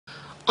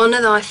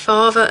Honour thy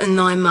father and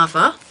thy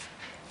mother,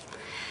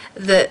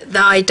 that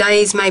thy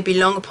days may be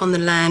long upon the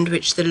land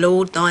which the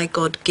Lord thy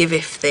God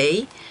giveth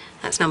thee.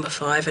 That's number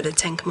 5 of the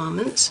 10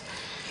 Commandments.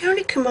 The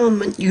only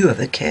commandment you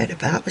ever cared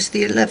about was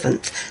the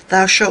 11th.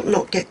 Thou shalt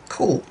not get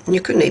caught. And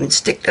you couldn't even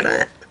stick to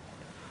that.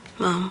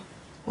 Mum.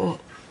 What?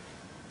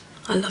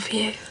 I love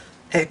you.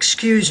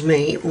 Excuse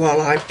me while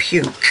I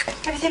puke.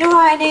 Everything all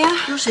right, Nia?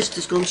 Your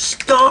sister's gone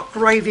stark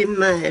raving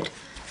mad.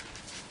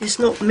 It's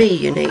not me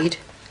you need.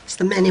 It's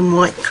the men in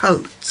white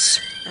coats.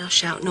 Thou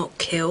shalt not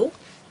kill.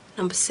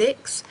 Number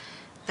 6.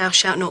 Thou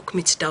shalt not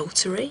commit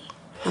adultery.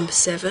 Number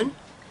 7.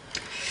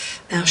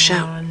 Thou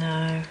shalt... Oh,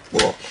 no.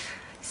 What?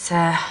 It's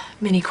a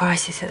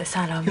mini-crisis at the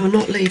salon. You're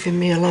not leaving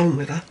me alone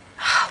with her?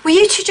 Will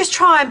you two just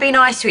try and be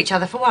nice to each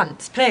other for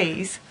once,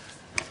 please?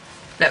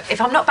 Look,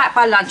 if I'm not back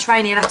by lunch,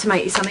 Rainie will have to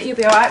make you something. You'll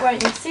be all right,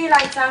 won't you? See you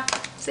later.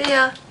 See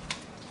ya.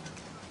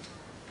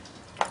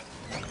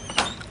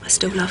 I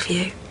still love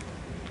you.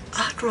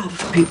 I'd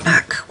rather be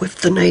back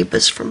with the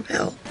neighbours from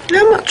hell.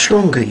 How much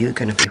longer are you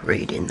going to be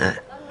reading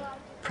that?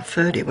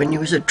 Preferred it when you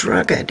was a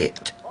drug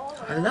addict.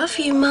 I love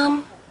you,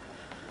 Mum.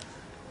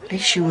 At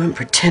least you weren't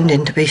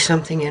pretending to be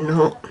something you're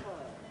not.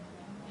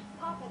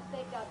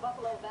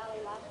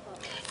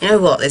 You know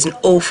what? There's an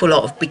awful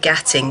lot of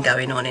begatting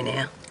going on in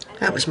here.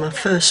 That was my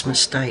first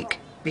mistake,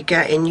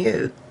 begatting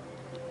you.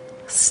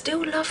 I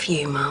still love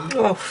you, Mum.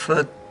 Oh,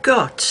 for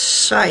God's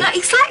sake. No,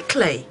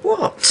 exactly.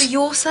 What? For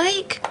your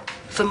sake,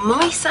 for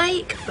my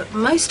sake, but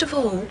most of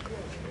all,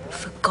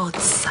 for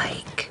God's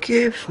sake.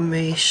 Give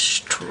me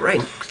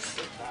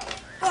strength.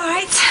 All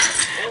right.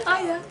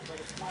 Hiya.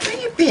 Where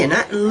you been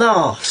at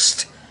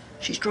last?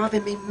 She's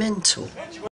driving me mental.